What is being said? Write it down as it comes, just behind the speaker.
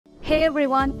Hey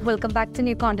everyone, welcome back to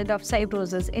new content of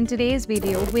Cybrosys. In today's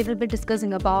video, we will be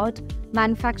discussing about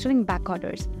manufacturing back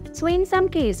orders. So in some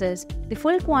cases, the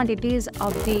full quantities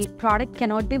of the product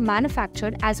cannot be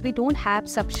manufactured as we don't have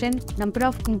sufficient number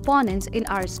of components in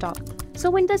our stock. So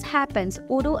when this happens,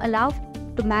 Odoo allows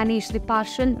to manage the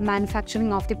partial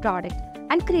manufacturing of the product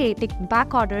and creating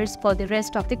back orders for the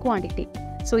rest of the quantity.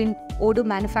 So in Odoo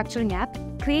Manufacturing app,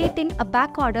 creating a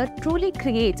back order truly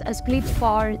creates a split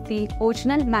for the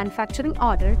original manufacturing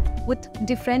order with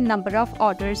different number of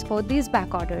orders for these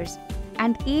back orders.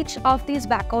 And each of these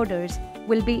back orders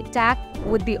will be tagged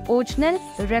with the original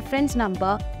reference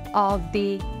number of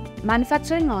the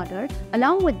manufacturing order.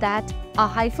 Along with that, a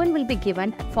hyphen will be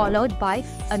given followed by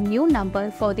a new number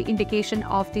for the indication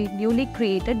of the newly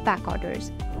created back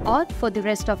orders or for the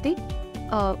rest of the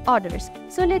orders.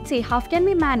 So let's see how can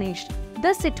we manage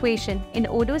this situation in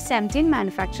Odoo 17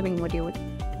 manufacturing module.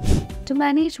 To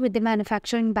manage with the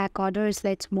manufacturing back orders,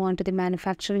 let's move on to the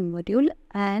manufacturing module,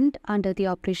 and under the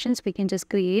operations we can just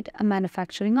create a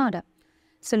manufacturing order.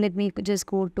 So let me just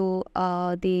go to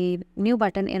the new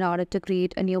button in order to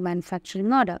create a new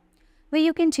manufacturing order, where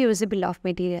you can choose a bill of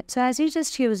material. So as you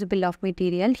just choose a bill of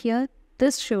material here,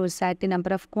 this shows that the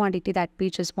number of quantity that we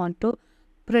just want to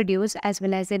produce, as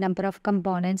well as the number of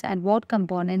components and what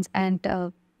components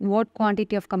and what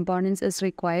quantity of components is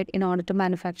required in order to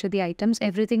manufacture the items.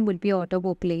 Everything will be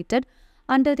auto-populated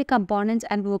under the components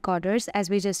and work orders as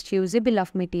we just choose a bill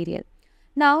of material.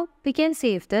 Now we can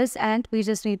save this, and we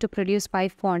just need to produce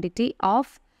 5 quantity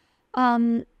of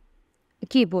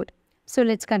keyboard. So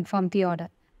let's confirm the order.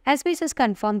 As we just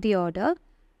confirm the order,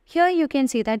 here you can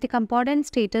see that the component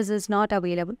status is not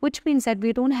available, which means that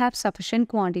we don't have sufficient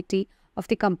quantity of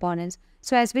the components.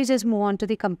 So as we just move on to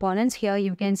the components, here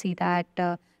you can see that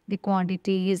the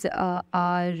quantities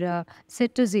are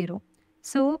set to 0.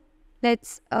 So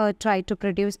let's try to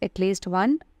produce at least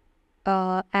one.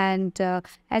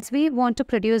 As we want to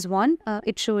produce one,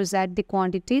 it shows that the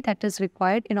quantity that is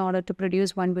required in order to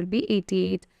produce one will be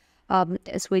 88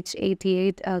 switch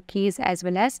 88 keys as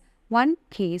well as 1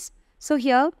 keys. So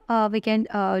here we can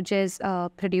just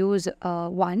produce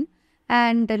one.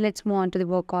 And let's move on to the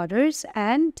work orders,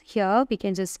 and here we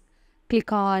can just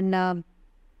click on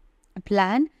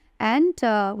plan, and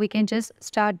we can just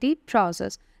start the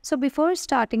process. So before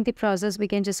starting the process, we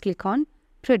can just click on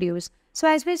produce. So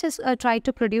as we just try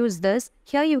to produce this,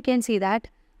 here you can see that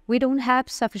we don't have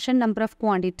sufficient number of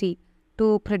quantity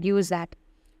to produce that.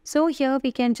 So here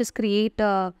we can just create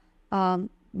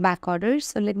back orders.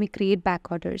 So let me create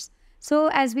back orders.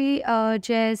 So as we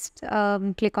just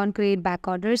click on create back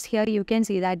orders, here you can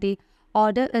see that the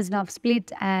order is now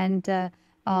split, and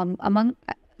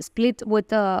split with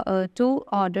 2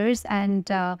 orders,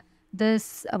 and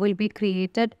this will be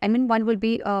created. I mean, one will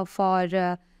be for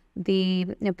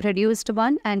the produced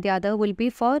one, and the other will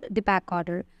be for the back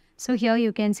order. So here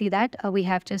you can see that we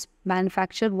have just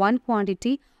manufactured 1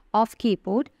 quantity of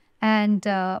keyboard, and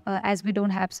as we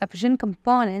don't have sufficient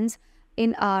components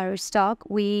in our stock,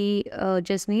 we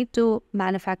just need to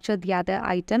manufacture the other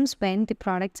items when the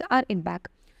products are in back.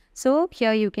 So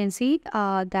here you can see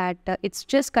that it's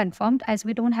just confirmed. As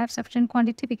we don't have sufficient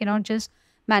quantity, we cannot just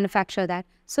manufacture that.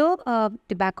 So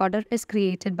the back order is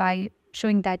created by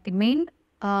showing that the main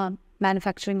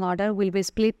manufacturing order will be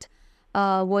split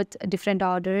with different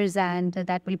orders, and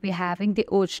that will be having the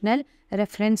original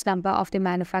reference number of the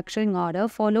manufacturing order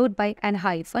followed by an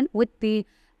hyphen with the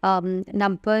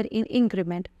number in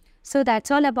increment. So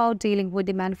that's all about dealing with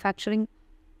the manufacturing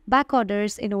back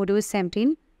orders in Odoo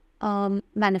 17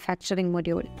 manufacturing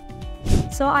module.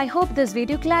 So I hope this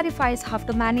video clarifies how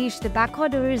to manage the back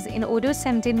orders in Odoo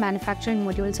 17 manufacturing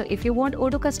module. So if you want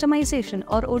Odoo customization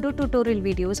or Odoo tutorial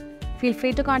videos, feel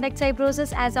free to contact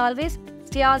Cybrosys. As always,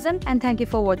 stay awesome, and thank you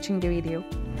for watching the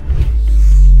video.